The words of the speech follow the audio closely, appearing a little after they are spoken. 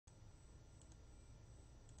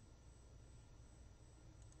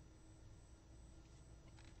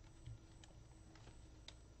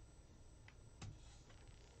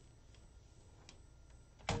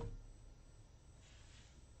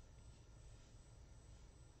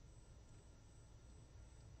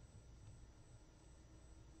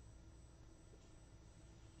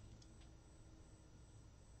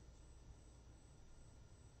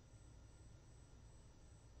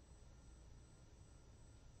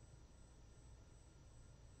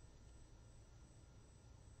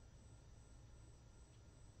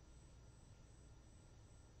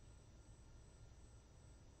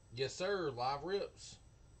Yes, sir. Live rips.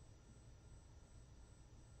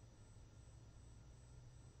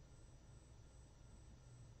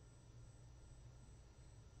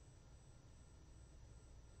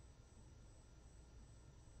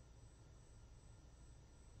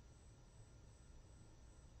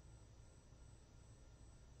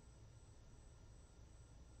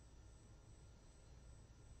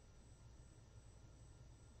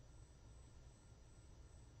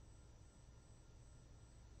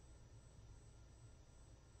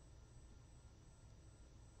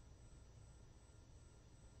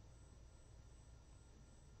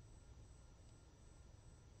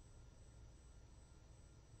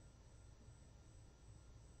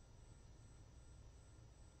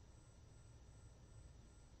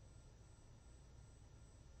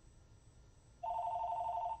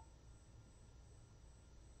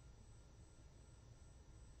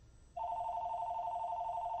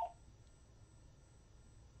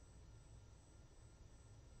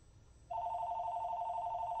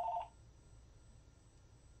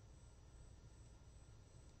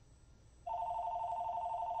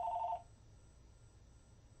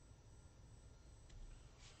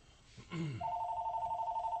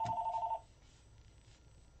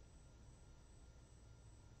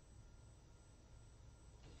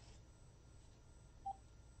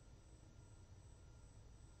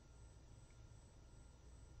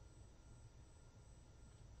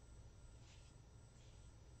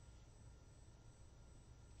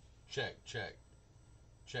 Check, check.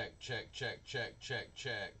 Check, check, check, check, check,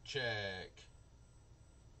 check, check.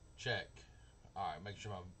 Check. Alright, make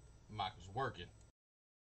sure my mic is working.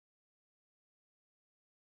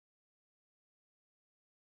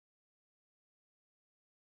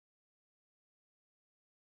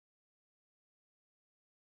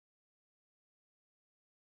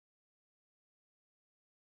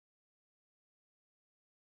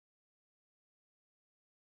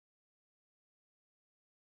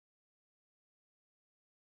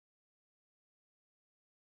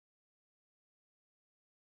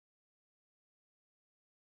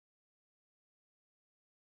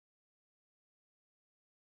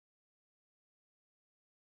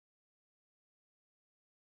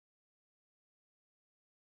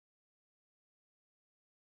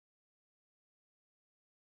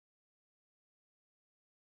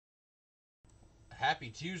 Happy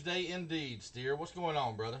Tuesday indeed, Steer. What's going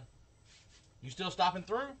on, brother? You still stopping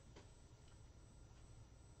through?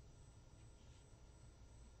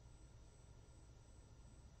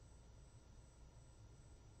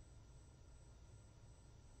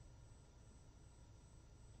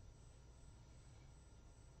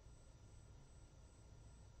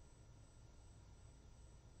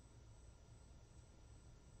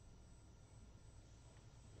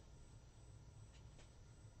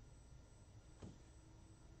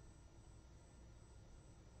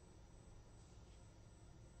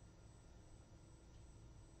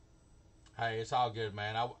 Hey, it's all good,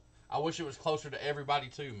 man. I wish it was closer to everybody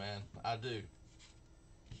too, man. I do.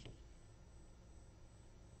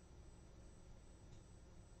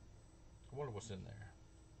 I wonder what's in there.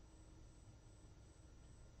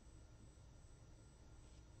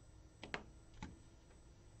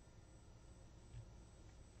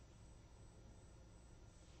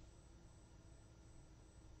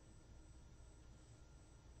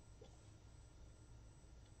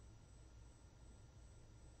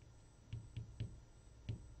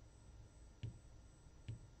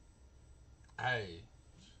 Hey,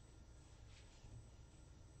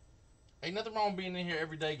 ain't nothing wrong being in here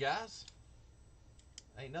every day, guys.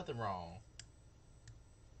 Ain't nothing wrong.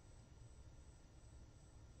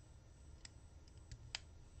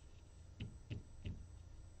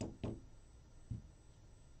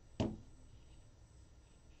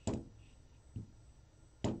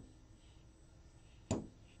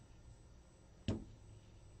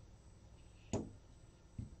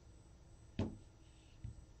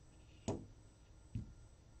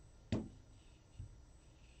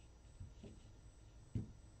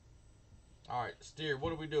 All right, Steer,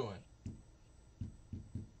 what are we doing?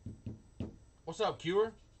 What's up,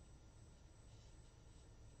 Cure?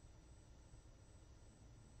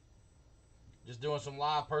 Just doing some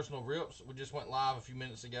live personal rips. We just went live a few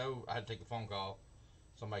minutes ago. I had to take a phone call.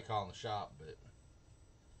 Somebody calling the shop, but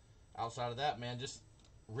outside of that, man, just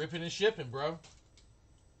ripping and shipping, bro.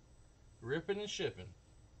 Ripping and shipping.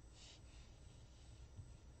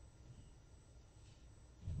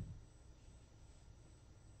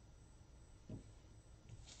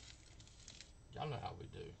 Y'all know how we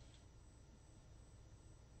do.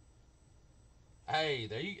 Hey,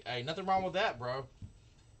 Hey, nothing wrong with that, bro.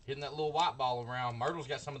 Hitting that little white ball around. Myrtle's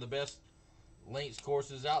got some of the best links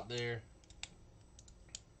courses out there.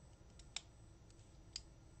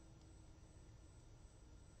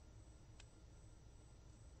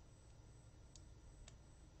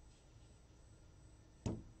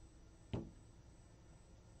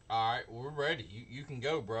 All right, we're ready. You can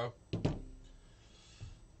go, bro.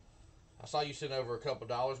 I saw you send over a couple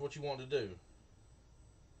dollars. What you want to do?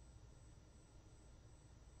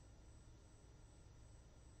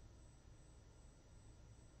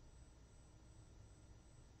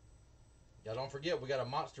 Yeah, don't forget we got a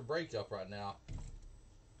monster break up right now.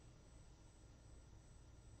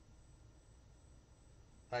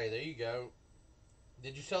 Hey, there you go.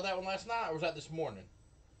 Did you sell that one last night, or was that this morning?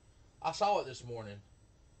 I saw it this morning.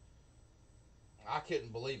 I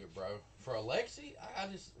couldn't believe it, bro. For Alexi, I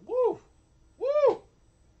just woo,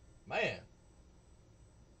 man.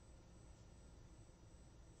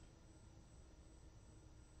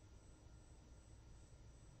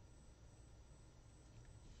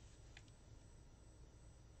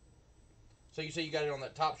 So you say you got it on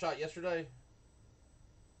that Top Shot yesterday?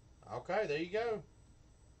 Okay, there you go.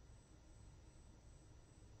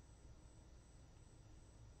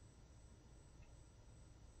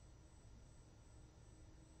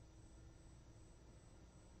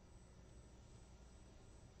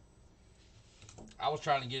 I was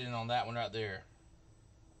trying to get in on that one right there.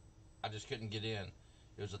 I just couldn't get in.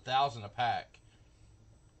 It was 1,000 a pack,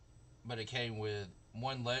 but it came with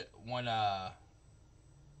one let's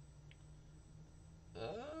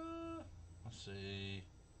see.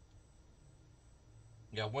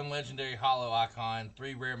 You got one legendary hollow icon,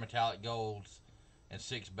 3 rare metallic golds, and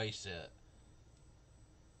 6 base set.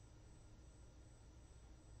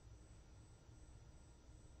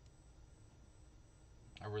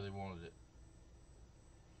 I really wanted it,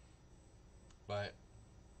 but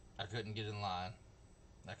I couldn't get in line.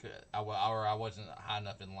 I wasn't high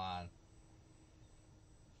enough in line.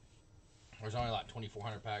 There's only like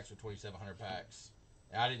 2,400 packs or 2,700 packs.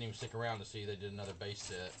 And I didn't even stick around to see they did another base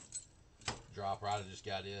set drop, or I'd have just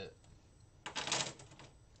got it.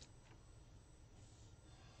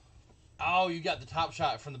 Oh, you got the Top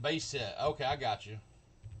Shot from the base set. Okay, I got you.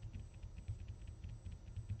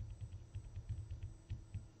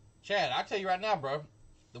 Chad, I tell you right now, bro,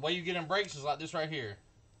 the way you get in breaks is like this right here.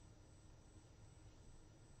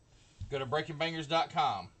 Go to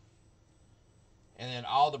breakingbangers.com, and then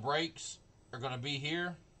all the breaks are going to be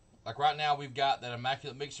here. Like right now, we've got that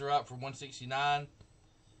Immaculate Mixer up for $169,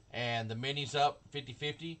 and the minis up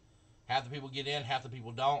 50-50. Half the people get in, half the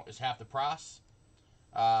people don't. It's half the price.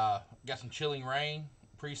 Got some Chilling Rain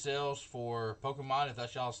pre-sales for Pokemon, if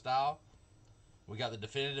that's y'all's style. We got the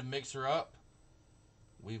Definitive Mixer up.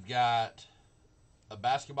 We've got a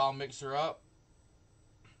Basketball Mixer up.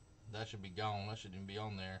 That should be gone. That shouldn't even be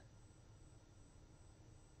on there.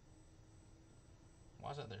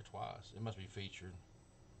 Why is that there twice? It must be featured.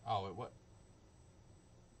 Oh, it what?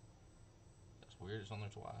 That's weird. It's on there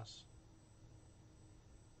twice.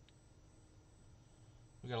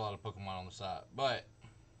 We got a lot of Pokemon on the site, but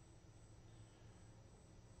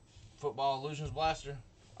Football Illusions Blaster.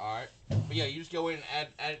 All right, but yeah, you just go in and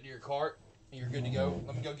add it to your cart, and you're good to go.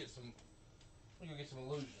 Let me go get some. Let me go get some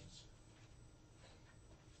illusions.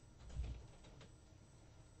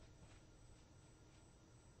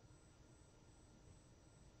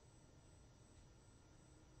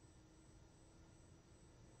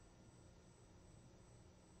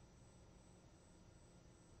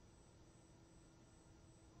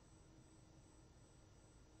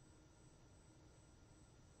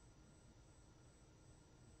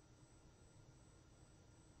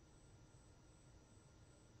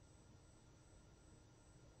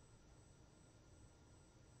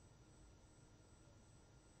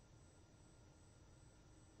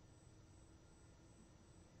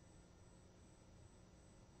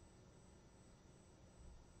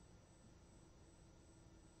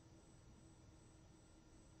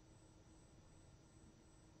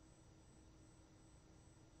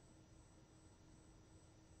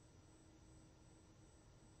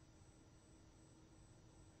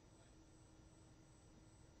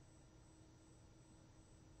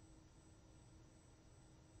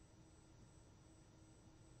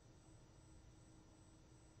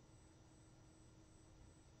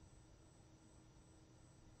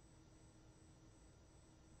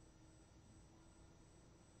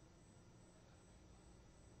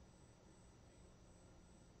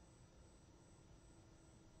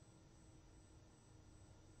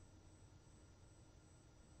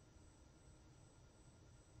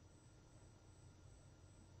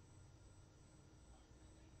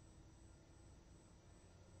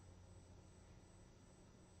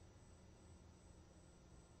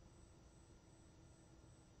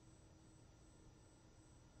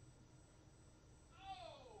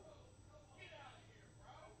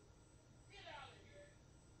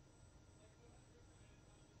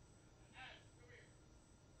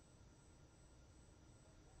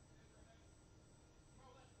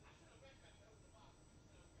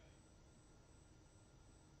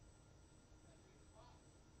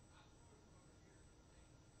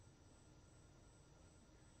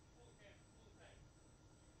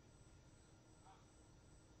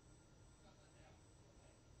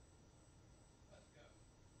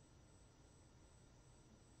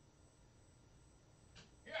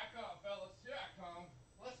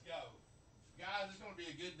 Guys, it's going to be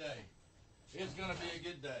a good day. It's going to be a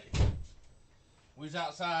good day. We was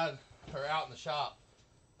outside, or out in the shop,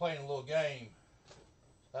 playing a little game.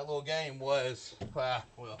 That little game was, well,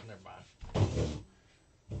 never mind.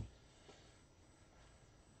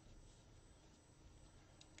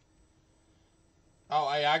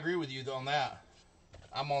 Oh, hey, I agree with you on that.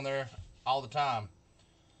 I'm on there all the time.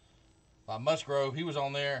 Musgrove, he was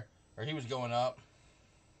on there, or he was going up.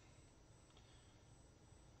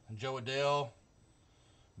 And Joe Adele,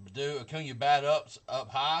 Badu, Acuna bad ups up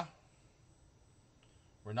high.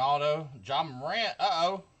 Ronaldo, John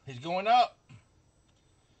Morant, he's going up.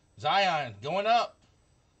 Zion going up.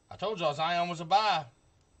 I told y'all Zion was a buy.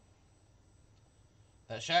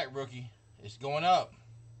 That Shaq rookie is going up.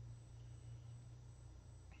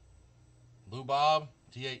 Lou Bob,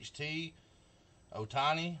 THT,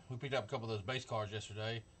 Otani. We picked up a couple of those base cards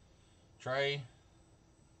yesterday. Trey.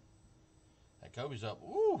 That Kobe's up.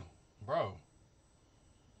 Ooh, bro.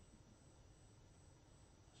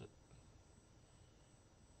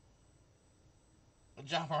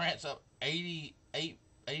 John Morant's up 88,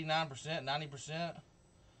 89%, 90%.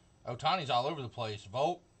 Otani's all over the place.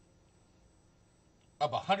 Volt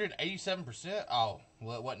up 187%. Oh,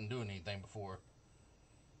 well, it wasn't doing anything before.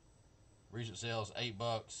 Recent sales,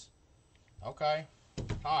 $8. Okay.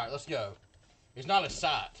 All right, let's go. It's not a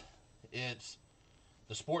site. It's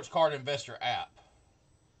the Sports Card Investor app.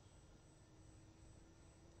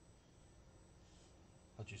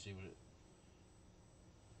 Let you see what it...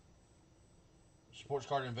 Sports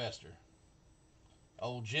Card Investor.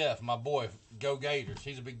 Old Jeff, my boy, go Gators.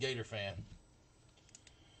 He's a big Gator fan.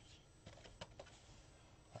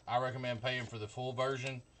 I recommend paying for the full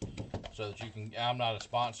version so that you can... I'm not a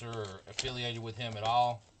sponsor or affiliated with him at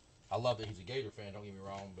all. I love that he's a Gator fan, don't get me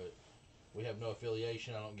wrong, but we have no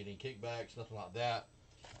affiliation. I don't get any kickbacks, nothing like that.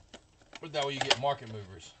 But that way you get market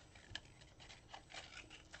movers.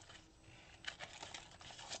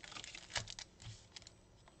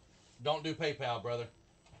 Don't do PayPal, brother.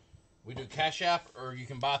 We do Cash App, or you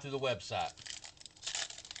can buy through the website.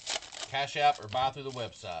 Cash App or buy through the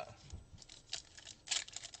website.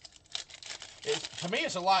 To me,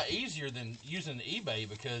 it's a lot easier than using eBay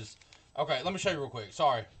because... Okay, let me show you real quick.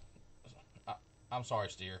 Sorry. I'm sorry,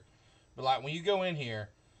 Steer. But like when you go in here,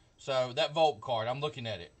 so that Volt card, I'm looking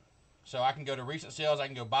at it. So I can go to recent sales. I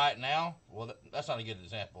can go buy it now. Well, that's not a good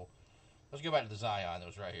example. Let's go back to the Zion that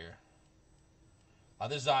was right here.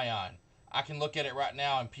 This Zion. I can look at it right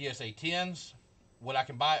now in PSA 10s. What I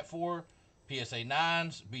can buy it for. PSA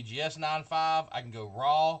 9s. BGS 9.5. I can go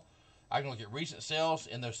raw. I can look at recent sales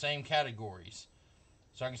in those same categories.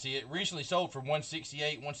 So I can see it recently sold for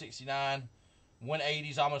 168, 169,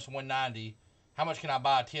 180s, almost 190. How much can I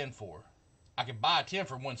buy a 10 for? I can buy a 10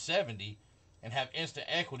 for 170 and have instant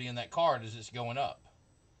equity in that card as it's going up.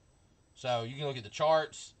 So you can look at the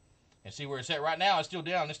charts and see where it's at. Right now, it's still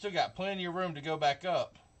down. It's still got plenty of room to go back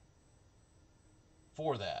up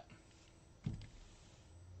for that.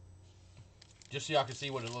 Just so y'all can see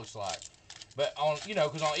what it looks like. But on,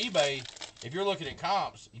 because on eBay, if you're looking at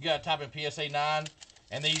comps, you got to type in PSA 9,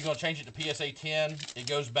 and then you're going to change it to PSA 10. It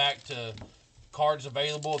goes back to cards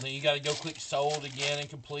available. Then you got to go click sold again and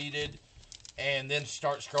completed, and then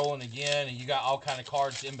start scrolling again. And you got all kind of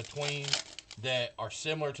cards in between that are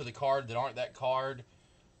similar to the card that aren't that card.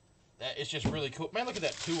 It's just really cool. Man, look at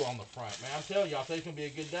that 2 on the front, man. I'm telling y'all, today's going to be a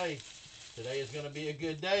good day. Today is going to be a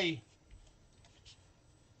good day.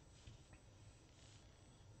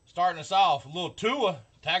 Starting us off, a little Tua,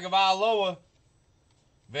 Tagovailoa,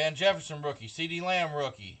 Van Jefferson rookie, CeeDee Lamb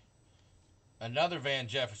rookie, another Van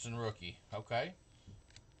Jefferson rookie, okay,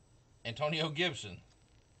 Antonio Gibson,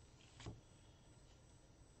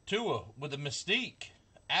 Tua with a Mystique,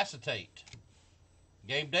 acetate,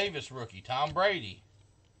 Gabe Davis rookie, Tom Brady,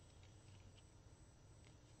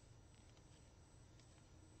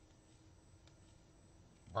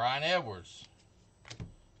 Brian Edwards,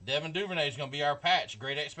 Devin Duvernay is going to be our patch.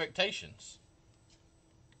 Great expectations.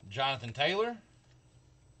 Jonathan Taylor.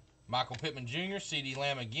 Michael Pittman Jr. CeeDee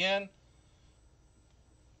Lamb again.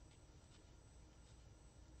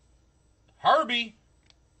 Herbie.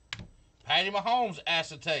 Patty Mahomes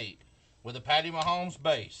acetate with a Patty Mahomes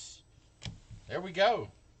base. There we go.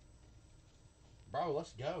 Bro,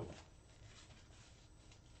 let's go.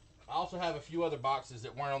 I also have a few other boxes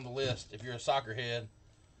that weren't on the list if you're a soccer head.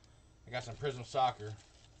 I got some Prism Soccer.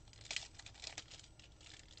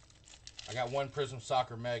 I got one Prism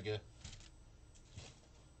Soccer Mega.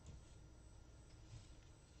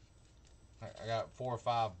 I got 4 or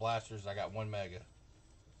 5 blasters. I got one Mega.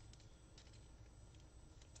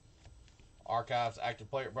 Archives, active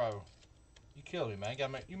player. Bro, you killing me, man.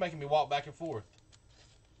 You making me walk back and forth.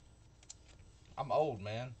 I'm old,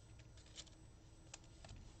 man.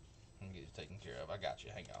 Let me get you taken care of. I got you.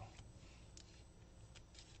 Hang on.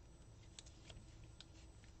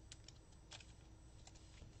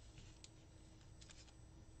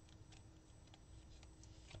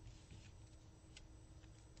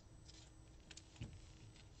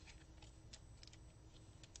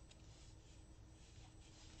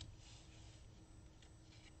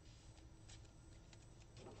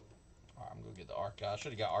 Alright, I'm going to get the archives. I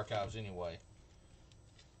should have got archives anyway.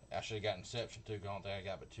 I should have got Inception too, because I don't think I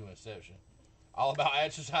got but 2 Inception. All about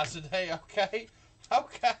exercise today, okay?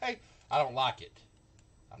 Okay. I don't like it.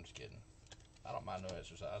 I'm just kidding. I don't mind no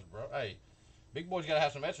exercise, bro. Hey, big boy's got to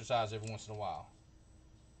have some exercise every once in a while.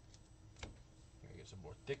 Gotta get some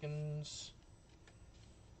more thickens.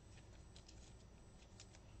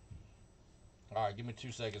 Alright, give me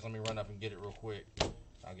 2 seconds. Let me run up and get it real quick.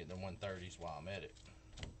 I'll get the 130s while I'm at it.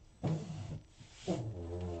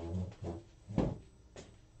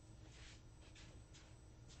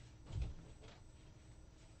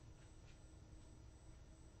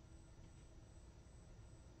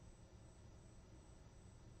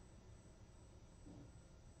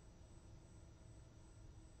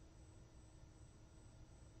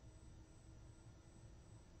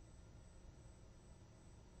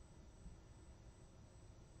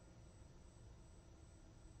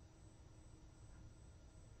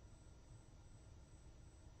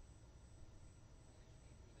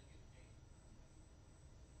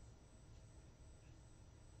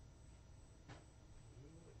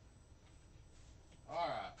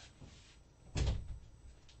 Alright.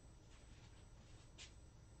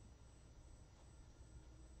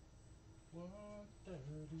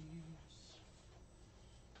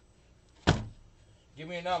 Give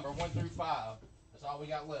me a number, 1 through 5. That's all we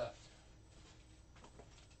got left.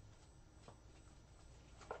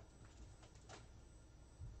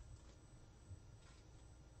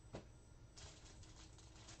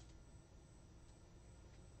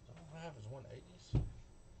 All I have is 180s.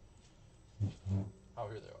 Oh,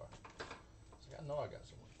 here they are. See, I know I got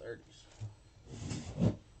some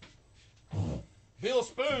 130s. Bill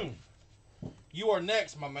Spoon, you are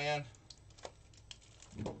next, my man.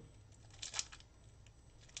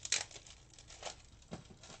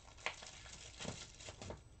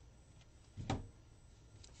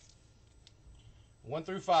 One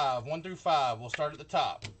through five. We'll start at the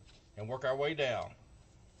top and work our way down.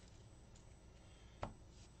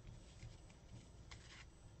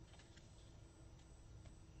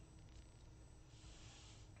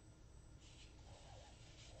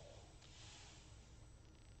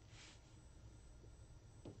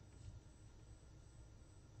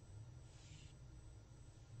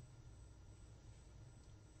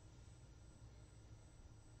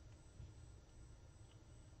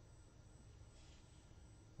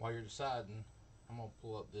 While you're deciding, I'm going to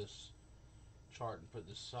pull up this chart and put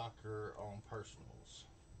this soccer on personals.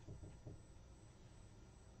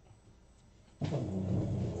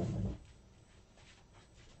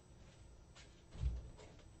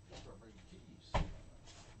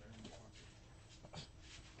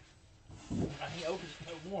 He opens it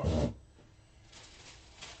no more.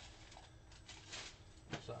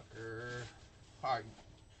 Soccer. Alright.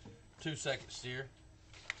 2 seconds, steer.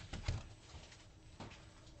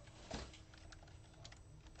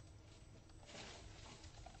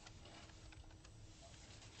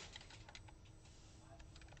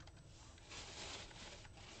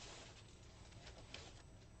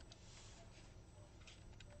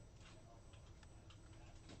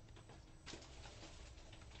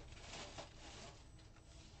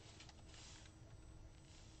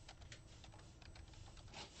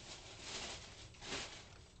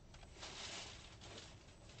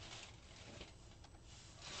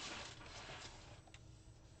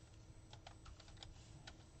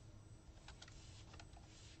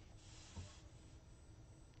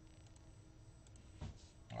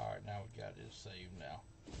 Alright, now we got it saved now.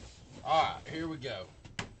 Alright, here we go.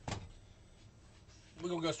 We're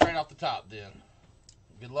going to go straight off the top then.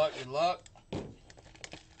 Good luck, good luck.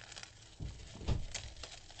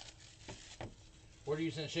 Where do you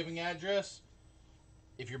send shipping address?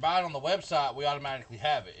 If you're buying on the website, we automatically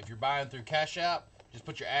have it. If you're buying through Cash App, just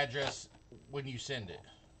put your address when you send it.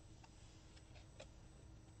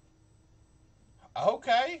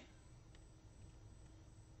 Okay.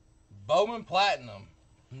 Bowman Platinum,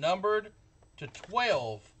 numbered to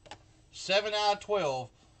 12, 7 out of 12,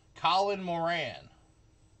 Colin Moran.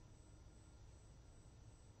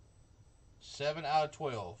 7 out of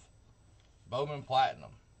 12, Bowman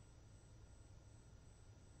Platinum.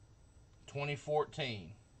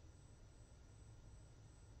 2014.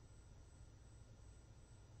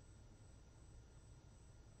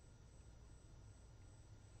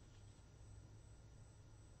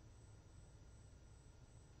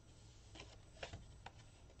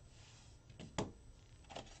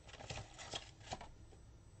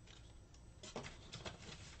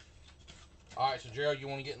 All right, so Gerald, you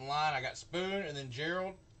want to get in line? I got Spoon, and then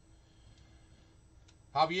Gerald.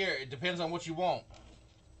 Javier, it depends on what you want.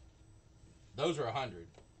 Those are 100.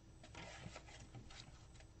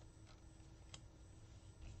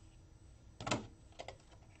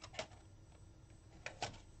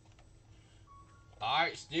 All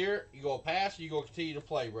right, Steer, you gonna pass or you gonna continue to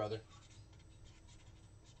play, brother?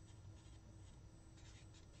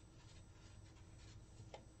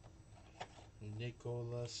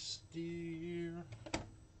 Nicholas Steer.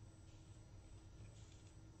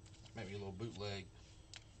 Maybe a little bootleg.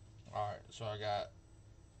 All right, so I got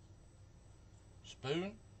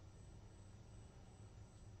Spoon,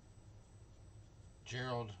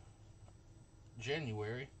 Gerald,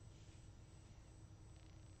 January.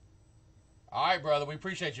 All right, brother, we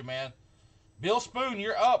appreciate you, man. Bill Spoon,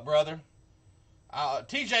 you're up, brother.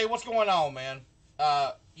 TJ, what's going on, man?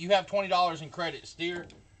 You have $20 in credit, Steer.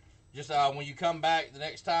 Just when you come back the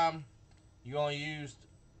next time, you only used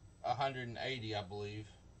 180, I believe.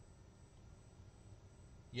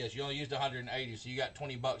 Yes, you only used 180, so you got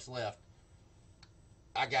 $20 left.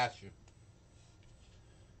 I got you.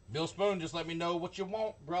 Bill Spoon, just let me know what you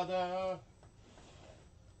want, brother.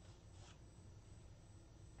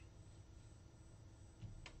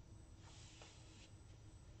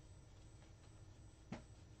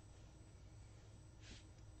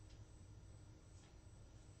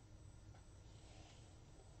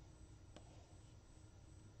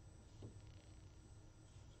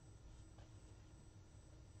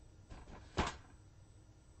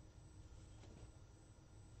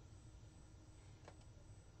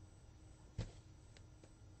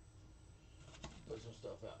 Put some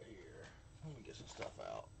stuff out here. Let me get some stuff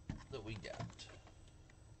out that we got.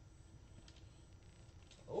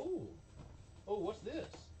 Oh, what's this?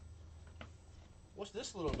 What's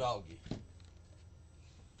this little doggy?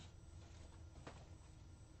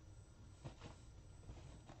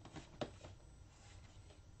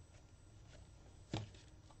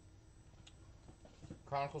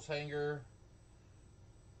 Chronicles hanger.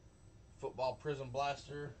 Football Prison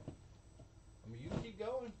Blaster. I mean, you can keep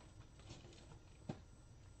going.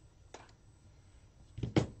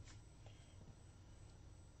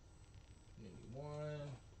 One.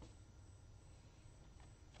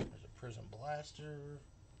 There's a Prison Blaster.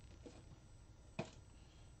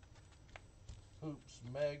 Hoops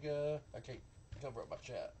Mega. I can't cover up my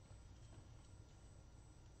chat.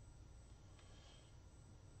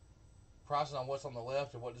 Prices on what's on the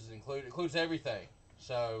left and what does it include? It includes everything.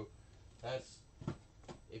 So that's,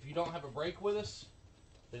 if you don't have a break with us,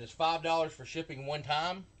 then it's $5 for shipping one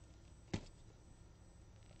time.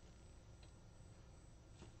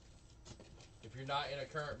 If you're not in a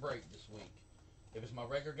current break this week. If it's my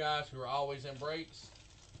regular guys who are always in breaks,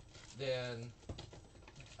 then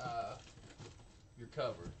you're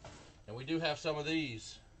covered. And we do have some of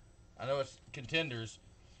these. I know it's contenders,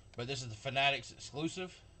 but this is the Fanatics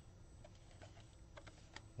exclusive.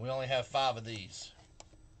 We only have 5 of these.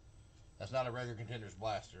 That's not a regular contenders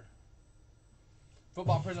blaster.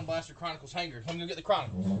 Football Prison Blaster Chronicles hanger. I'm gonna get the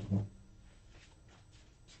Chronicles.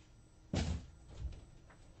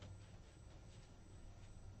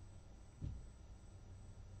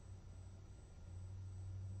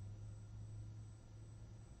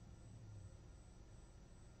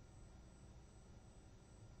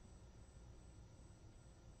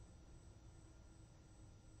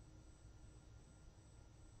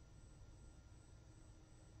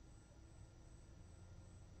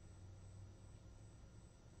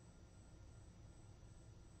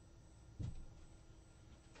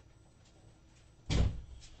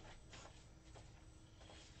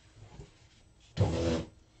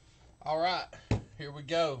 All right, here we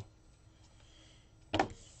go.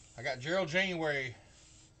 I got Gerald January,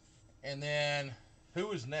 and then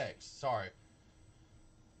who is next? Sorry,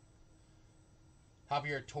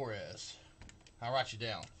 Javier Torres. I'll write you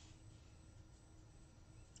down.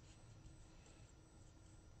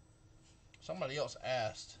 Somebody else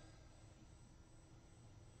asked.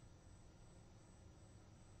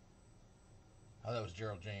 Oh, that was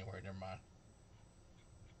Gerald January. Never mind.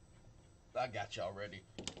 I got you already.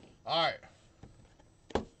 All right.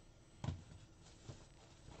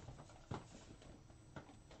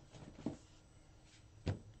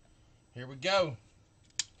 Here we go.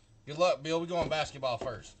 Good luck, Bill. We're going basketball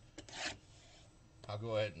first. I'll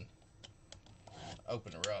go ahead and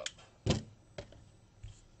open her up. Let's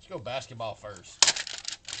go basketball first.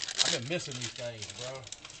 I've been missing these things, bro.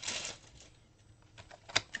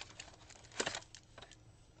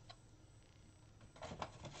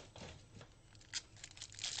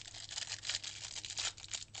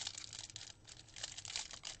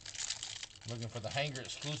 Looking for the hanger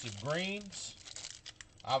exclusive greens.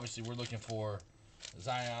 Obviously, we're looking for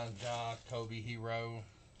Zion, Ja, Kobe, Hero,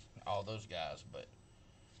 all those guys, but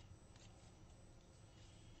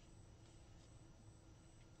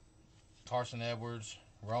Carson Edwards,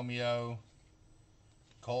 Romeo,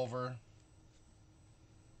 Culver,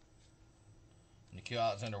 Nikhil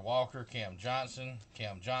Alexander-Walker, Cam Johnson,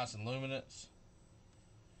 Luminance,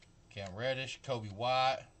 Cam Reddish, Kobe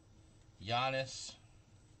White, Giannis.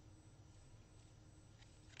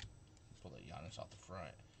 Pull that Giannis off the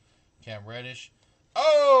front. Cam Reddish.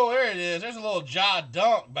 Oh, there it is. There's a little Ja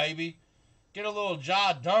Dunk, baby. Get a little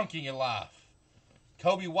Ja Dunk in your life.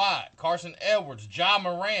 Kobe White, Carson Edwards, Ja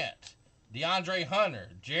Morant, DeAndre Hunter,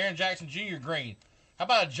 Jaren Jackson Jr. green. How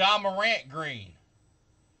about a Ja Morant green?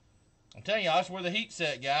 I'm telling y'all, that's where the heat's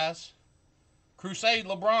at, guys. Crusade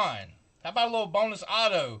LeBron. How about a little bonus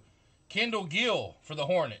auto? Kendall Gill for the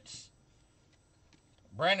Hornets.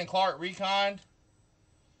 Brandon Clark Recon.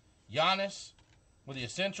 Giannis with the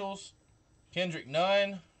Essentials. Kendrick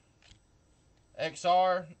Nunn.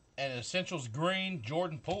 XR. And Essentials green,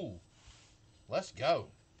 Jordan Poole. Let's go.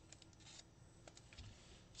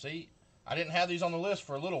 See, I didn't have these on the list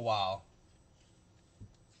for a little while.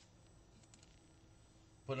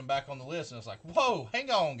 Put them back on the list, and it's like, whoa, hang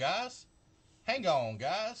on, guys. Hang on,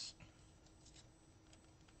 guys.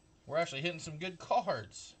 We're actually hitting some good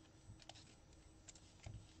cards.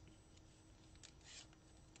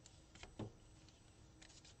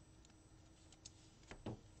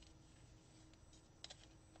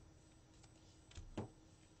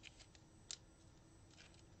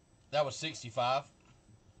 That was 65.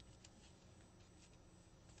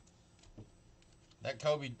 That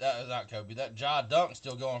Ja Dunk's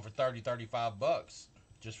still going for 30, 35 bucks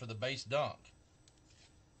just for the base dunk.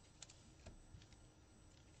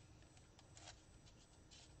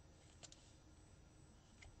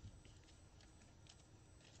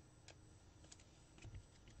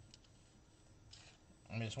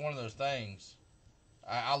 I mean, it's one of those things.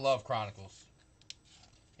 I love Chronicles.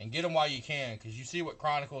 And get them while you can, because you see what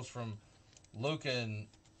Chronicles from Luka and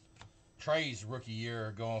Trey's rookie year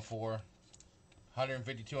are going for.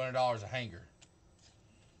 $150, $200 a hanger.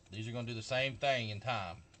 These are going to do the same thing in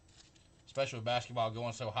time. Especially with basketball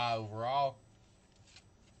going so high overall.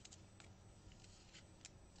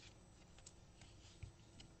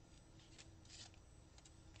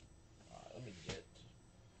 All right, let me get...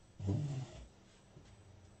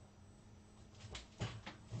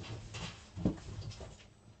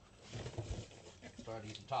 Try to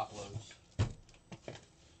get some top loads.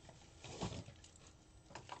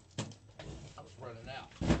 I was running out.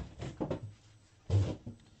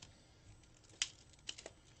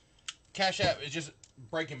 Cash App is just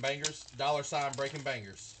Breaking Bangers. $ Breaking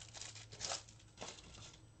Bangers.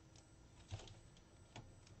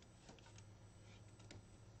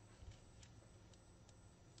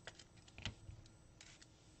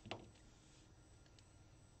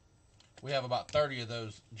 We have about 30 of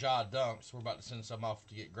those Ja Dunks. We're about to send some off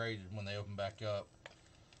to get graded when they open back up.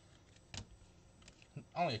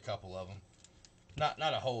 Only a couple of them. Not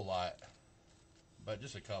a whole lot. But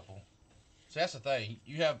just a couple. So that's the thing.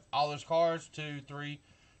 You have all those cards. 2, 3,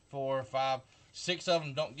 4, 5. 6 of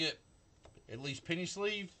them don't get at least penny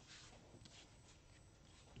sleeve.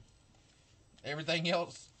 Everything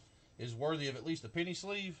else is worthy of at least a penny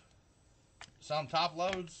sleeve. Some top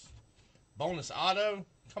loads. Bonus auto.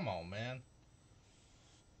 Come on, man.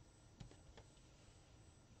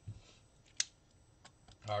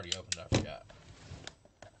 I already opened it. I forgot.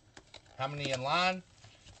 How many in line?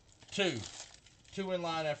 2. 2 in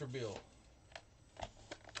line after Bill.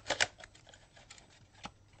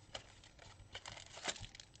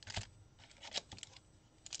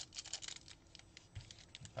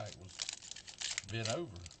 Pack was bent over.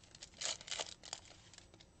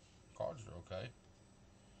 Cards are okay.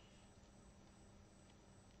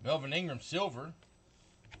 Melvin Ingram silver.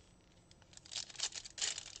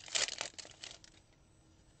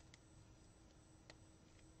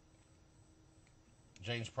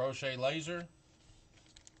 James Prochet laser.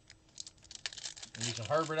 We need some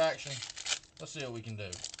Herbert action. Let's see what we can do.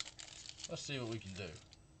 Let's see what we can do.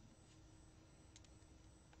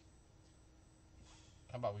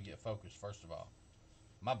 How about we get focused first of all?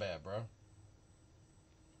 My bad, bro.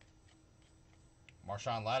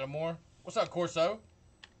 Marshawn Lattimore. What's up, Corso?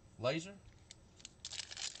 Laser.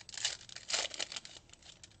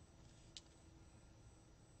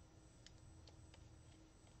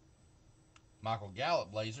 Michael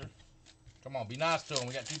Gallup laser. Come on, be nice to him.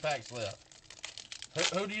 We got 2 packs left.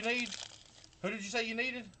 Who do you need? Who did you say you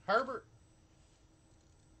needed? Herbert?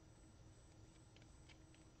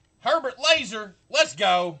 Herbert laser. Let's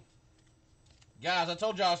go. Guys, I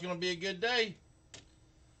told y'all it's going to be a good day.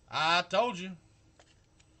 I told you.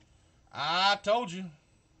 I told you.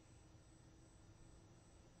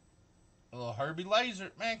 A little Herbie Laser.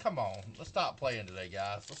 Man, come on. Let's stop playing today,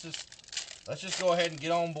 guys. Let's just go ahead and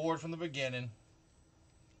get on board from the beginning.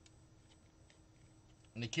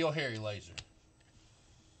 And the Kill Harry Laser.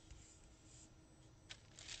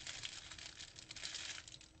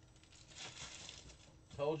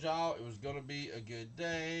 Told y'all it was going to be a good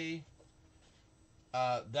day.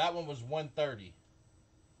 That one was 130.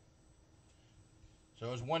 So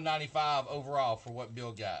it was 195 overall for what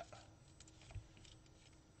Bill got.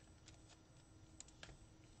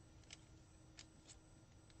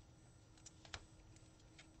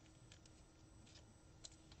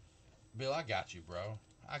 Bill, I got you, bro.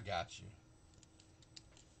 I got you.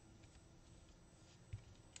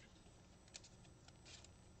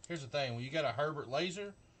 Here's the thing. When you got a Herbert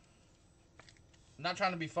Laser, I'm not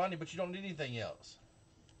trying to be funny, but you don't need anything else.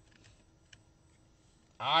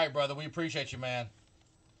 All right, brother. We appreciate you, man.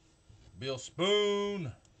 Bill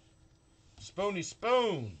Spoon. Spoony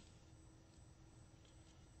Spoon.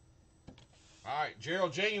 All right,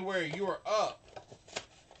 Gerald January, you are up.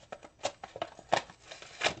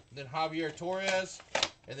 Then Javier Torres.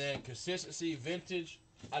 And then Consistency Vintage.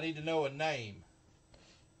 I need to know a name.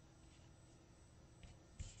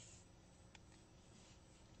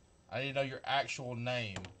 I need to know your actual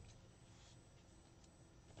name.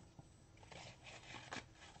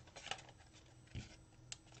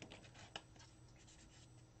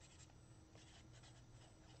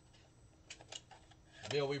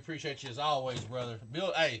 Bill, we appreciate you as always, brother.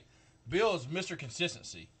 Bill, hey, Bill is Mr.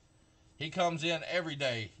 Consistency. He comes in every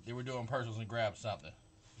day that we're doing personals and grabs something.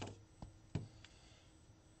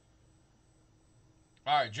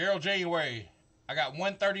 All right, Gerald January. I got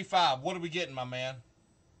 135. What are we getting, my man?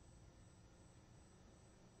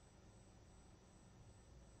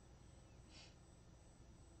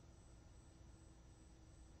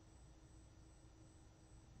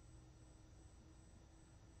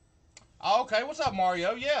 Oh, okay. What's up,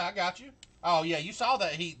 Mario? Yeah, I got you. Oh, yeah, you saw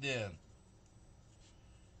that heat then.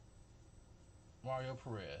 Mario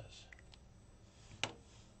Perez.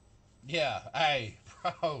 Yeah, hey,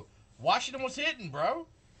 bro. Washington was hitting, bro.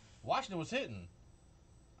 Washington was hitting.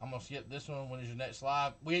 I'm going to skip this one. When is your next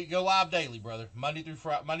live? We go live daily, brother. Monday through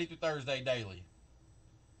Thursday daily.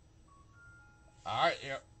 All right,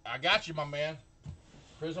 I got you, my man.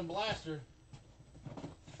 Prism Blaster.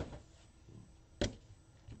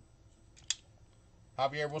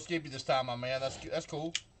 Javier, we'll skip you this time, my man. That's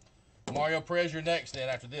cool. Mario Perez, you're next then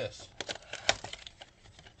after this.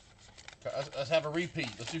 Let's have a repeat.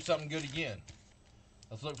 Let's do something good again.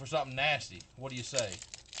 Let's look for something nasty. What do you say?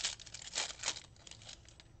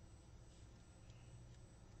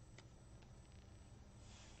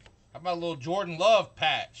 How about a little Jordan Love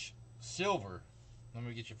patch? Silver. Let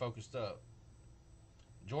me get you focused up.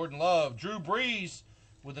 Jordan Love. Drew Brees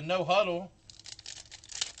with a no huddle.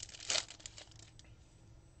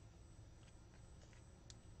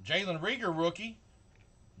 Jalen Reagor rookie.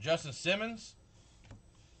 Justin Simmons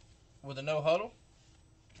with a no huddle.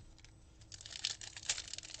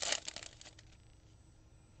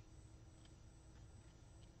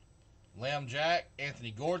 Lamb Jack,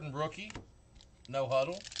 Anthony Gordon rookie, no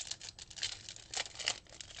huddle.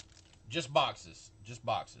 Just boxes. Just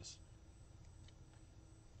boxes.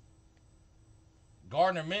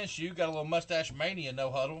 Gardner Minshew got a little mustache mania, no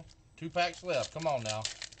huddle. 2 packs left. Come on now.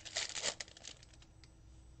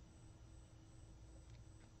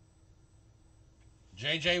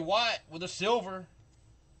 J.J. Watt with a silver.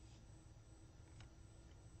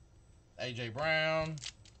 A.J. Brown.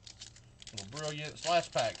 Little brilliant.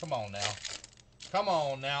 Last pack. Come on now. Come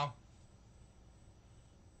on now.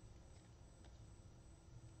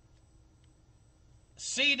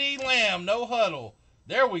 C.D. Lamb, no huddle.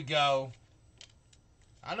 There we go.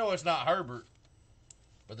 I know it's not Herbert,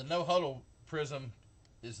 but the no huddle prism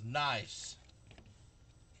is nice.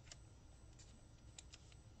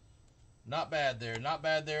 Not bad there. Not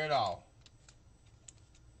bad there at all.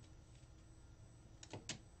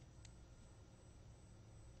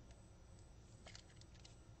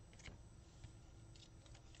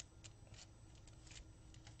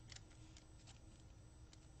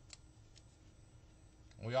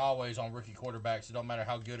 We always on rookie quarterbacks, it don't matter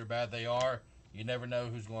how good or bad they are, you never know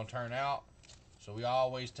who's going to turn out. So we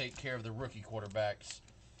always take care of the rookie quarterbacks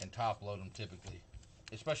and top load them typically.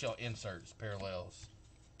 Especially on inserts, parallels.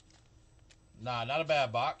 Nah, not a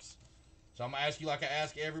bad box. So I'm going to ask you like I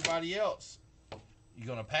ask everybody else. You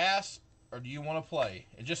going to pass or do you want to play?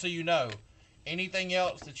 And just so you know, anything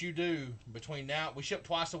else that you do between now, we ship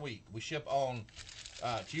twice a week. We ship on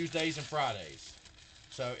Tuesdays and Fridays.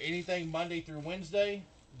 So anything Monday through Wednesday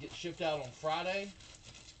gets shipped out on Friday.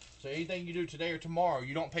 So anything you do today or tomorrow,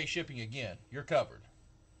 you don't pay shipping again. You're covered.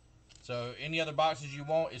 So any other boxes you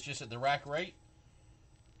want, it's just at the rack rate.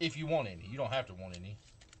 If you want any. You don't have to want any.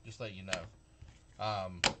 Just let you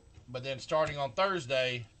know. But then starting on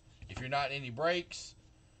Thursday, if you're not in any breaks,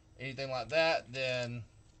 anything like that, then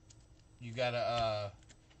you gotta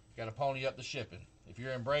pony up the shipping. If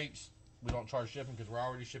you're in breaks, we don't charge shipping because we're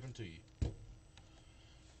already shipping to you.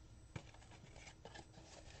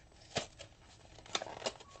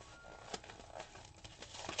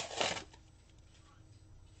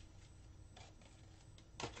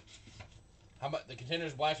 How much? The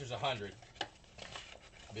Contenders Blaster's 100,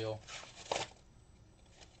 Bill.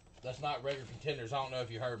 That's not regular Contenders. I don't know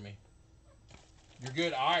if you heard me. You're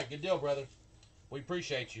good. All right, good deal, brother. We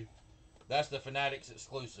appreciate you. That's the Fanatics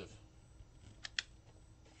exclusive.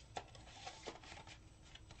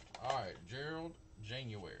 All right, Gerald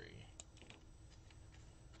January.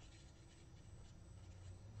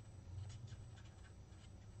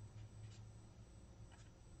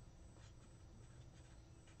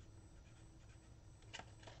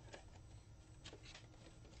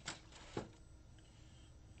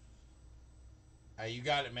 Hey, you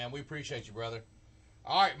got it, man. We appreciate you, brother.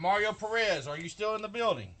 All right, Mario Perez, are you still in the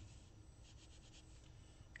building?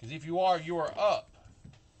 Because if you are up.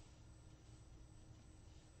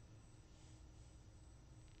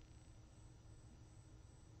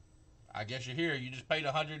 I guess you're here. You just paid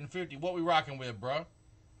 $150. What we rocking with, bro?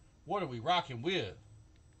 What are we rocking with?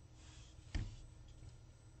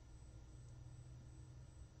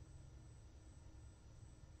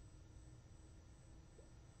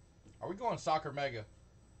 Are we going Soccer Mega?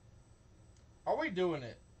 Are we doing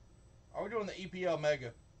it? Are we doing the EPL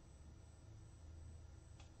Mega?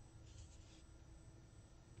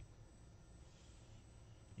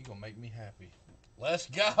 You gonna make me happy. Let's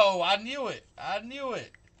go. I knew it. I knew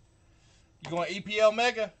it. You going EPL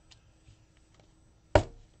Mega?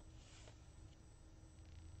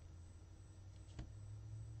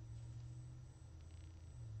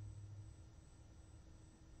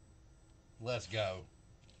 Let's go.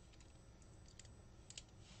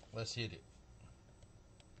 Let's hit it.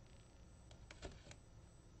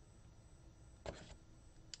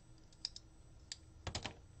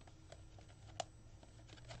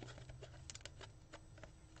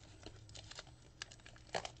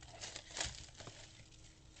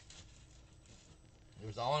 It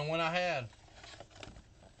was the only one I had.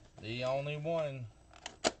 The only one.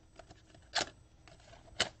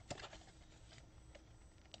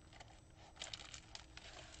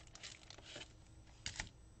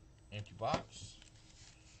 Empty box.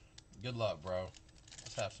 Good luck, bro.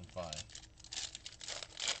 Let's have some fun.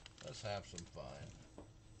 Let's have some fun.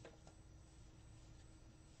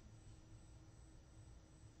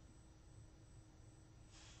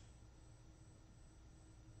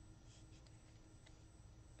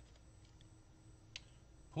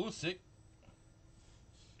 Pulisic.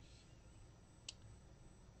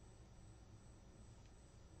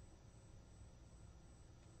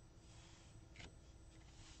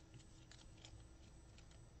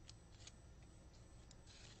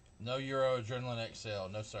 No Euro Adrenaline XL.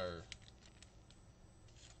 No, sir.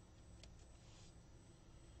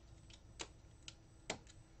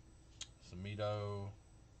 Samito.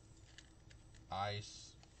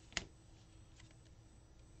 Ice.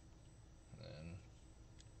 And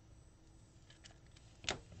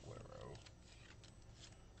then Aguero.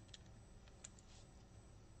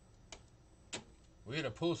 We had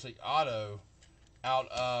a Pulisic auto out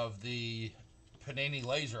of the Panini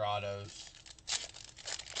Laser Autos.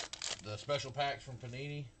 The special packs from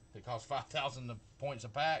Panini that cost 5,000 points a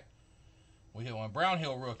pack. We hit one.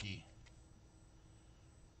 Brownhill rookie.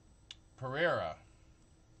 Pereira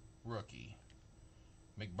rookie.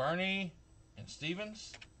 McBurney and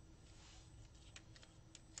Stevens.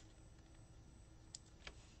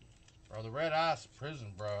 Bro, the red ice prison,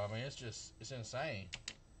 bro. I mean, it's insane.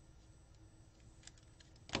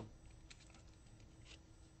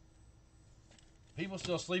 People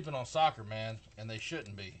still sleeping on soccer, man, and they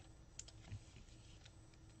shouldn't be.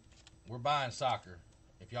 We're buying soccer.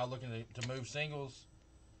 If y'all looking to move singles,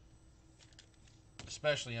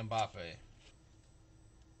 especially Mbappe.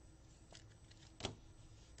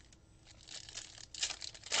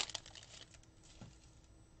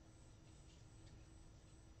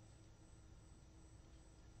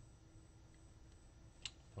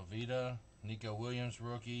 Pavita, Nico Williams,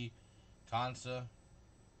 rookie, Kansa.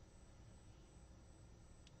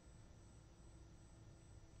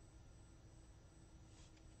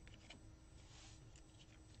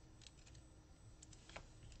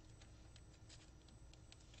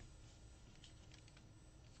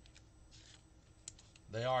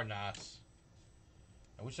 They are nice.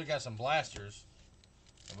 And we still got some blasters.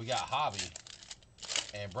 And we got Hobby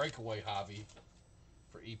and Breakaway Hobby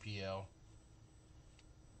for EPL.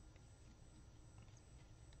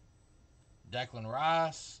 Declan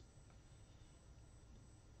Rice.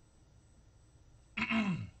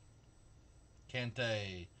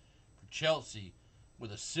 Kante for Chelsea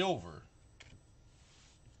with a silver.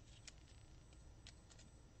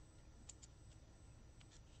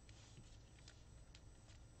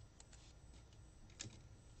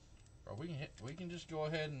 Bro, we can just go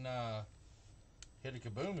ahead and hit a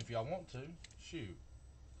kaboom if y'all want to. Shoot.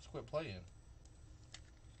 Let's quit playing.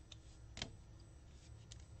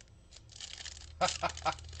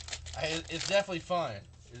 It's definitely fun.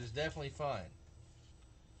 It is definitely fun.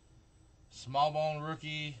 Small bone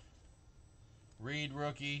rookie. Reed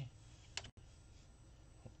rookie.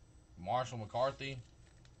 Marshall McCarthy.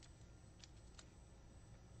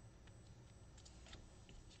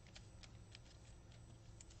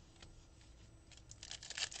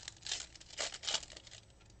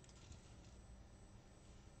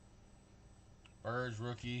 Burge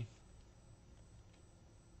rookie.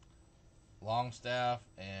 Longstaff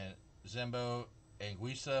and Zembo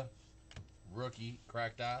Anguissa rookie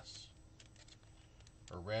cracked ice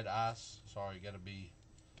or red ice. Sorry, gotta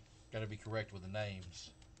be correct with the names.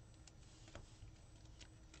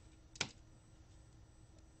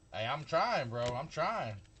 Hey, I'm trying, bro. I'm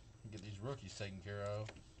trying to get these rookies taken care of.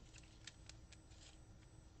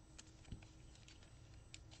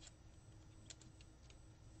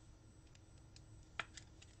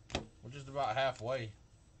 We're just about halfway.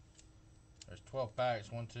 There's 12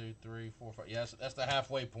 packs. 1, 2, 3, 4, 5. Yes, that's the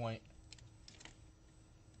halfway point.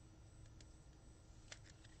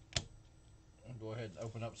 I'll go ahead and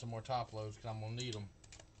open up some more top loads because I'm going to need them.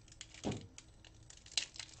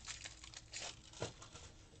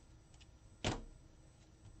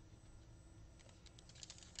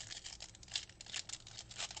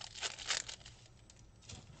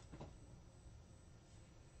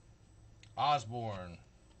 Osborne.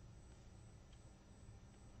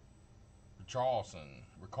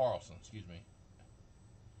 Carlson, excuse me.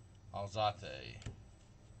 Alzate.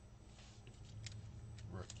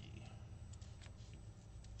 Rookie.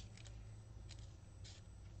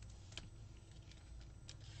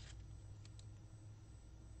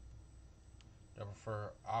 Do I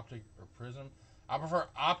prefer optic or prism? I prefer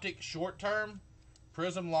optic short term,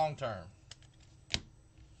 prism long term.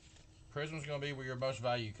 Prism's going to be where your most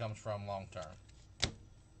value comes from long term.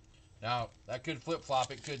 Now, that could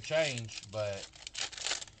flip-flop, it could change, but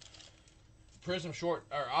prism short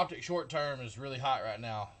or optic short term is really hot right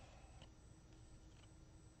now.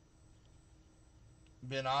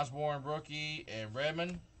 Ben Osborne rookie and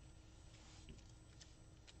Redmond.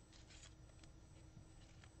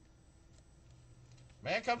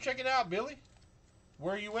 Man, come check it out, Billy.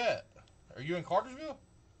 Where are you at? Are you in Cartersville?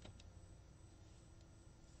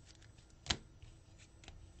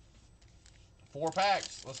 Four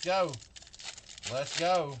packs. Let's go. Let's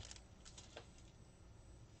go.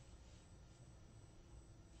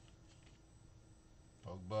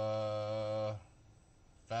 Pogba,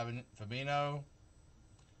 Fabinho,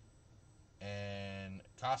 and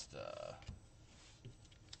Costa.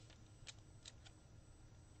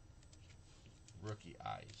 Rookie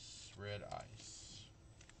ice. Red ice.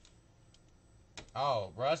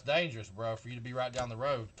 Oh, bro, that's dangerous, bro, for you to be right down the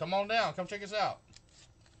road. Come on down. Come check us out.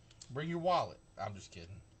 Bring your wallet. I'm just kidding.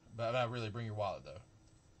 But not really. Bring your wallet, though.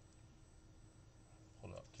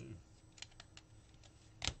 Hold up, too.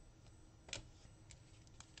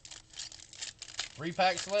 Three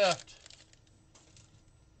packs left.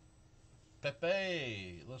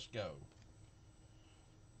 Pepe. Let's go.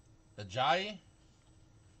 Ajayi.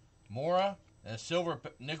 Mora. And silver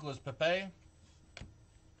Nicholas Pepe.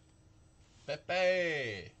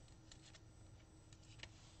 Pepe.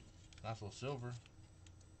 Nice little silver.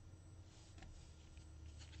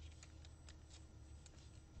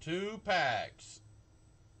 Two packs.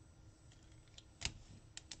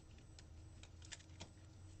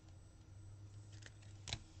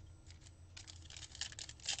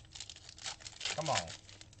 Come on.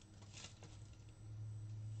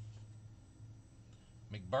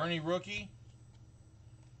 McBurney rookie.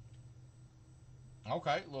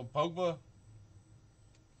 Okay, little Pogba.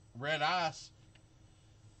 Red ice.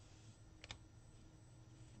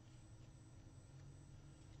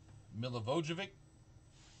 Milivojevic.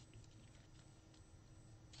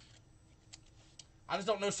 I just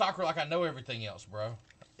don't know soccer like I know everything else, bro.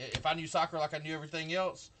 If I knew soccer like I knew everything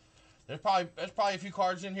else, there's probably a few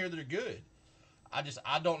cards in here that are good.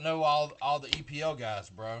 I don't know all the EPL guys,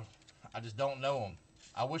 bro. I just don't know them.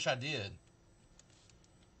 I wish I did.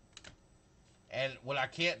 And what I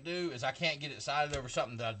can't do is I can't get excited over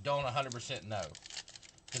something that I don't 100% know.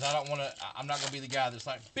 Because I don't want to, I'm not going to be the guy that's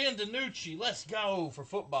like, Ben DiNucci, let's go for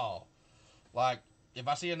football. Like, if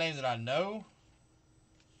I see a name that I know,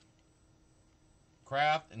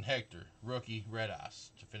 Kraft and Hector, rookie, Red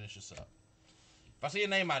Ice, to finish this up. If I see a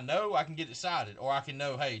name I know, I can get excited. Or I can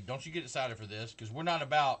know, hey, don't you get excited for this, because we're not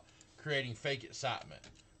about creating fake excitement.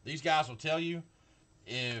 These guys will tell you,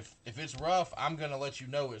 if it's rough, I'm going to let you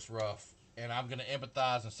know it's rough. And I'm going to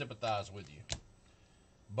empathize and sympathize with you.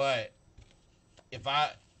 But if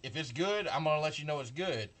it's good, I'm going to let you know it's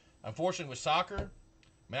good. Unfortunately, with soccer,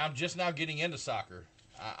 man, I'm just now getting into soccer.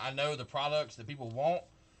 I know the products that people want.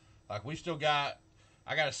 Like,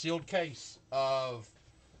 I got a sealed case of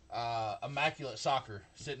Immaculate Soccer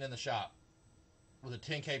sitting in the shop with a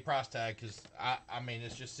 $10K price tag, because, I mean,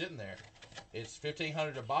 it's just sitting there. It's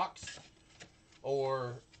 $1,500 a box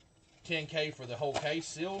or $10K for the whole case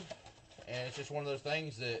sealed. And it's just one of those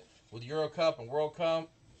things that with Euro Cup and World Cup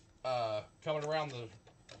coming around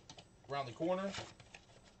the corner.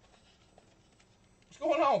 What's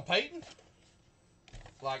going on, Peyton?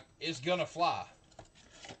 Like, it's gonna fly.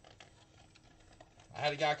 I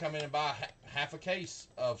had a guy come in and buy half a case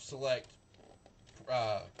of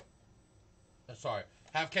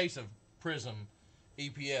half case of Prism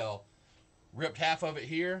EPL. Ripped half of it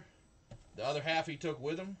here. The other half he took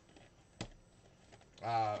with him.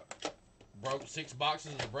 Broke 6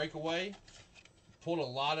 boxes of the breakaway. Pulled a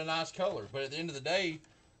lot of nice color. But at the end of the day,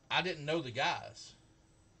 I didn't know the guys.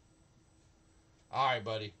 All right,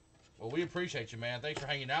 buddy. Well, we appreciate you, man. Thanks for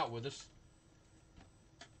hanging out with us.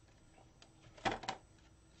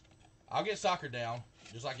 I'll get soccer down,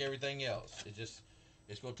 just like everything else.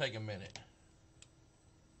 It's going to take a minute.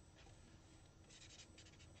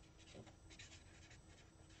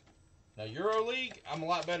 Now, EuroLeague, I'm a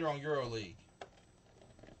lot better on EuroLeague.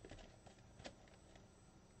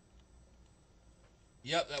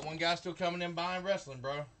 Yep, that one guy's still coming in buying wrestling,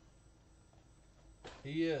 bro.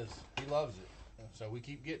 He is. He loves it. So we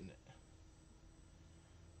keep getting it.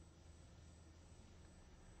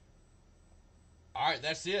 Alright,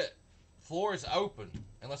 that's it. Floor is open,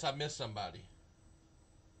 unless I miss somebody.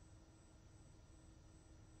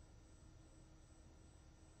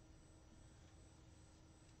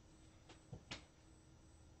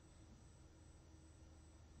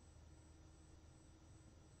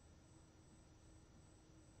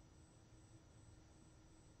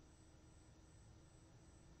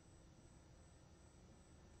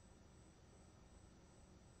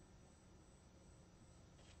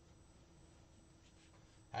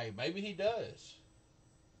 Hey, maybe he does.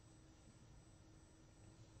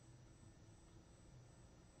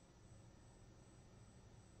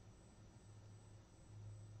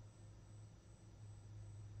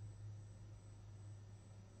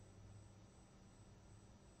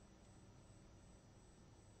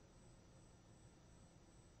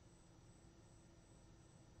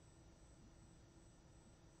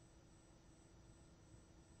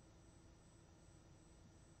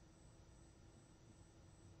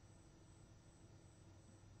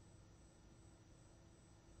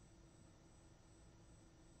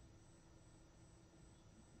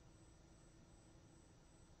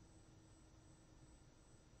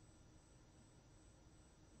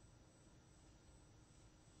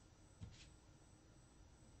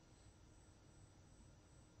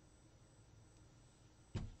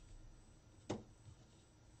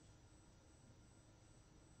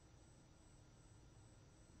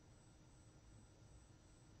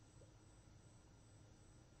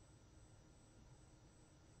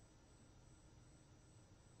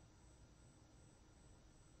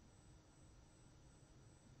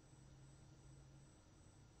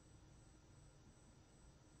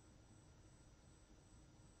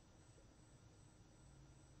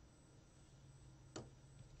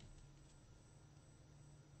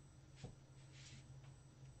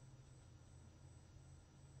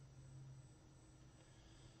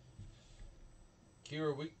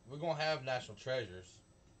 Kira, we're going to have national treasures.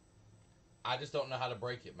 I just don't know how to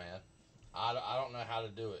break it, man. I don't know how to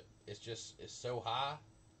do it. It's so high.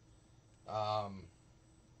 Um,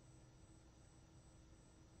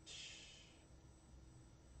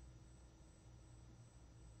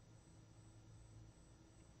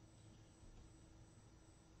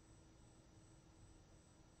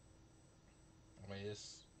 I mean,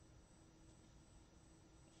 it's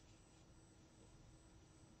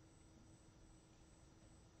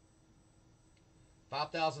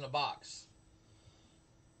 5,000 a box.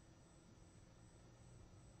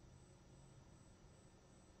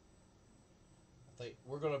 I think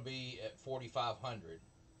we're going to be at 4,500.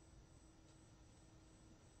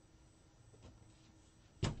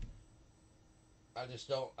 I just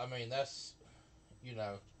don't. I mean, that's, you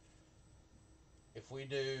know, if we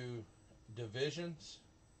do divisions,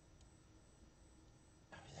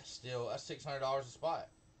 I mean, that's $600 a spot,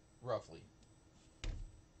 roughly.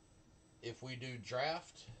 If we do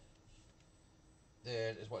draft,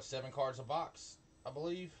 then it's what, 7 cards a box, I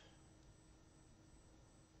believe.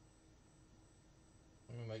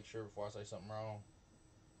 Let me make sure before I say something wrong.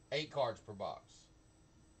 8 cards per box.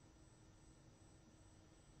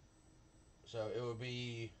 So it would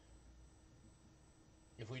be,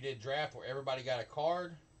 if we did draft where everybody got a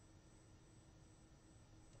card,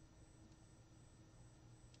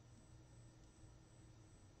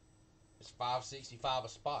 it's $565 a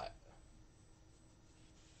spot.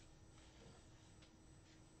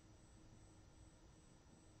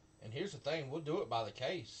 And here's the thing, we'll do it by the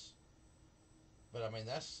case. But I mean,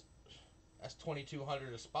 that's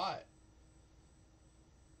 $2,200 a spot.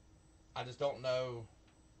 I just don't know.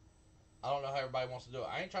 I don't know how everybody wants to do it.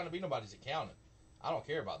 I ain't trying to be nobody's accountant. I don't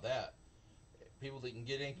care about that. People that can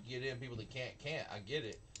get in can get in. People that can't. I get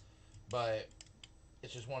it. But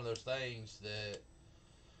it's just one of those things that,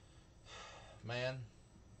 man,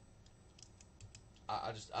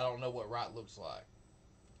 I don't know what right looks like.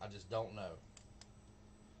 I just don't know.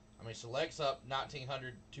 I mean, Select's up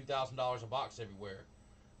 $1,900, $2,000 a box everywhere.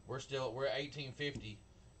 We're at $1,850.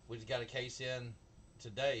 We just got a case in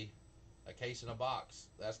today, a case in a box.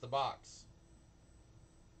 That's the box.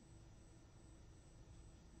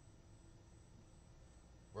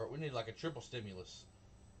 We need like a triple stimulus.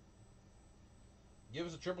 Give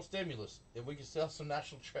us a triple stimulus, and we can sell some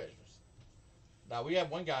National Treasures. Now, we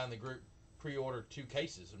have one guy in the group pre-ordered 2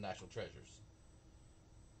 cases of National Treasures.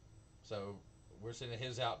 So we're sending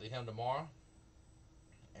his out to him tomorrow.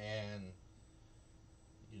 And,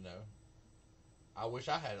 you know, I wish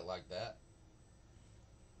I had it like that.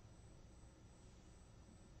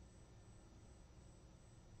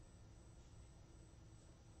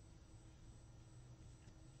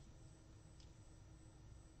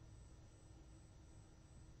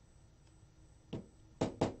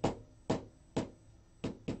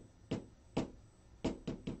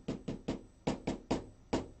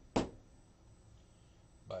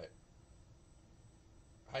 But,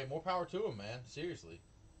 hey, more power to him, man. Seriously.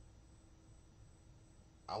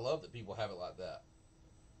 I love that people have it like that.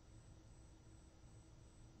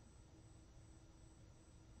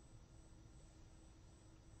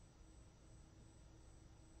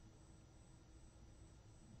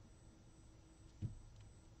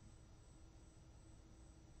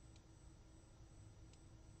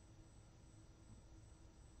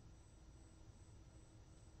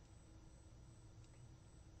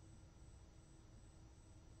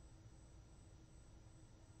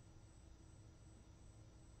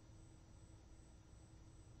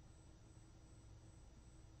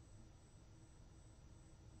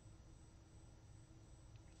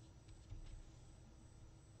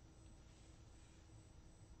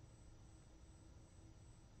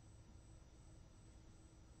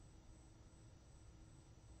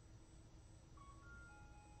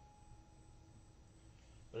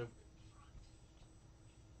 But if,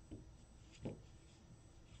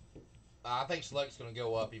 I think Select's going to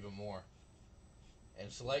go up even more. And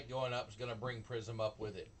Select going up is going to bring Prism up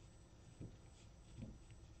with it.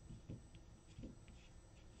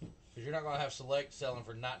 Because you're not going to have Select selling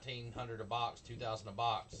for $1,900 a box, $2,000 a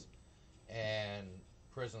box, and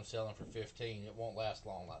Prism selling for $15. It won't last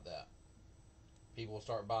long like that. People will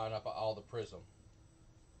start buying up all the Prism.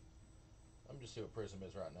 Let me just see what Prism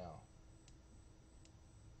is right now.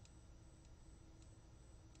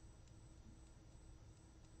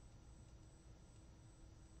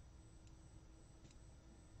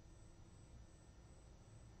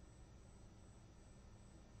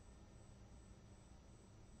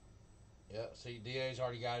 Yeah, see, DA's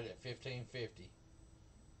already got it at $1,550.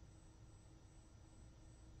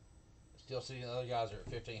 Still seeing the other guys are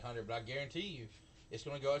at $1,500, but I guarantee you, it's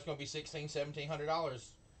going to go. It's going to be $1,600,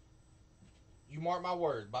 $1,700. You mark my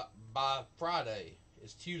words. By Friday,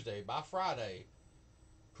 it's Tuesday. By Friday,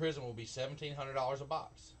 Prism will be $1,700 a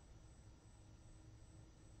box.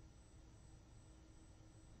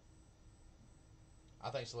 I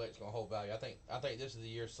think Select's going to hold value. I think this is the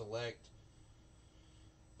year Select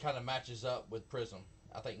kind of matches up with Prism.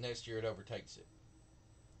 I think next year it overtakes it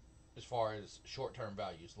as far as short-term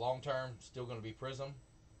values. Long-term, still going to be Prism,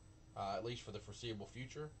 at least for the foreseeable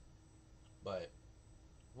future. But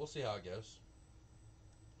we'll see how it goes.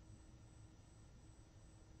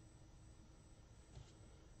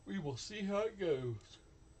 We will see how it goes.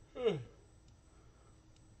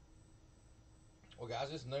 Well, guys,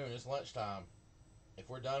 it's noon. It's lunchtime. If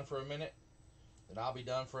we're done for a minute, Then I'll be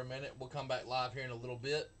done for a minute. We'll come back live here in a little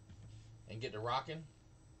bit and get to rocking.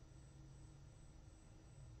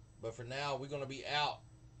 But for now, we're going to be out.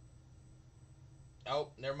 Oh,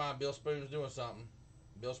 never mind. Bill Spoon's doing something.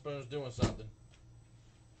 Bill Spoon's doing something.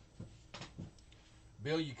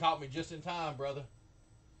 Bill, you caught me just in time, brother.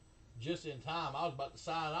 Just in time. I was about to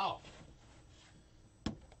sign off.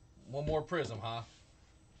 One more prism, huh?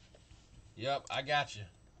 Yep, I got you.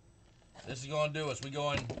 This is going to do us. We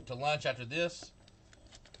going to lunch after this.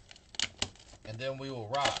 And then we will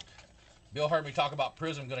rock. Bill heard me talk about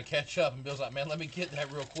prism going to catch up. And Bill's like, man, let me get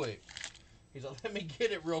that real quick. He's like, let me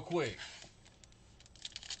get it real quick.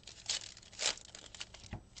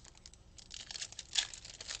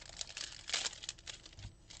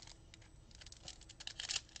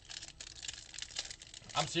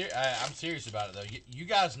 I'm serious about it, though. You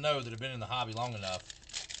guys know that have been in the hobby long enough.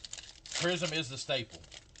 Prism is the staple.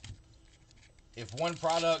 If one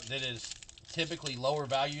product that is typically lower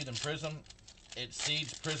value than Prism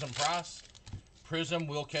exceeds Prism price, Prism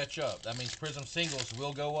will catch up. That means Prism singles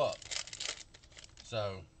will go up.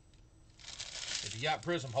 So, if you got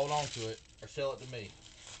Prism, hold on to it or sell it to me.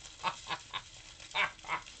 I'm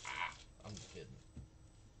just kidding.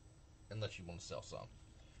 Unless you want to sell some.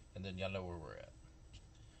 And then y'all know where we're at.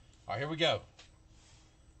 All right, here we go.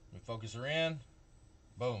 Let me focus her in.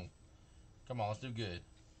 Boom. Come on, let's do good.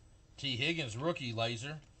 T. Higgins rookie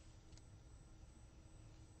laser.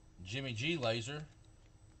 Jimmy G laser.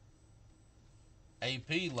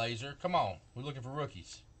 AP laser. Come on, we're looking for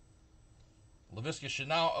rookies. LaVisca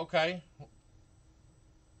Chenault, okay.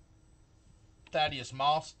 Thaddeus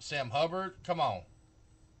Moss, Sam Hubbard, come on.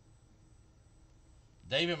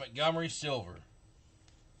 David Montgomery silver.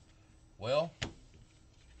 Well,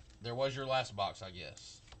 there was your last box, I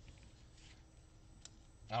guess.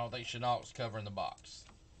 I don't think Chenault's covering the box.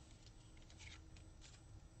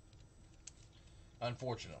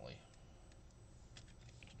 Unfortunately.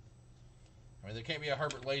 I mean, there can't be a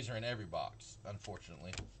Herbert laser in every box,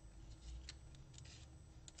 unfortunately.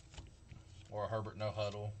 Or a Herbert no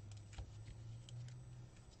huddle.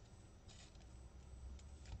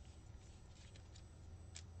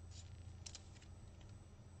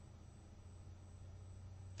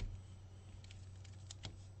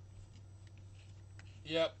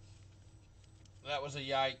 Yep. That was a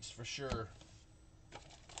yikes for sure.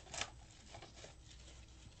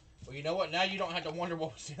 Well, you know what? Now you don't have to wonder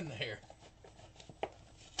what was in there.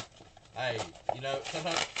 Hey, you know,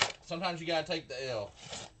 sometimes you gotta take the L.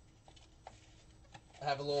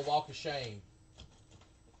 Have a little walk of shame.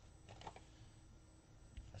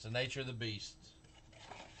 That's the nature of the beast.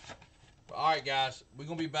 But, all right, guys, we're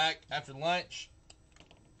gonna be back after lunch.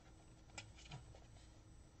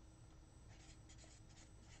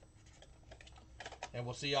 And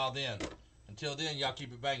we'll see y'all then. Until then, y'all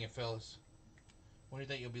keep it banging, fellas. When do you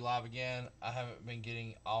think you'll be live again? I haven't been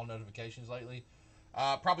getting all notifications lately.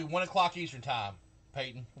 Probably 1 o'clock Eastern time,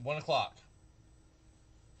 Peyton. 1 o'clock.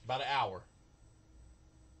 About an hour.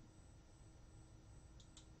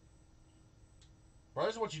 Bro,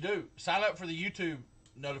 this is what you do. Sign up for the YouTube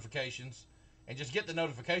notifications and just get the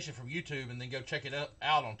notification from YouTube and then go check it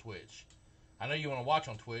out on Twitch. I know you want to watch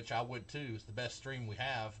on Twitch. I would too. It's the best stream we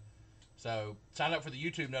have. So sign up for the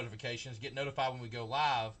YouTube notifications, get notified when we go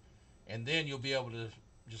live, and then you'll be able to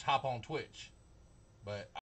just hop on Twitch. But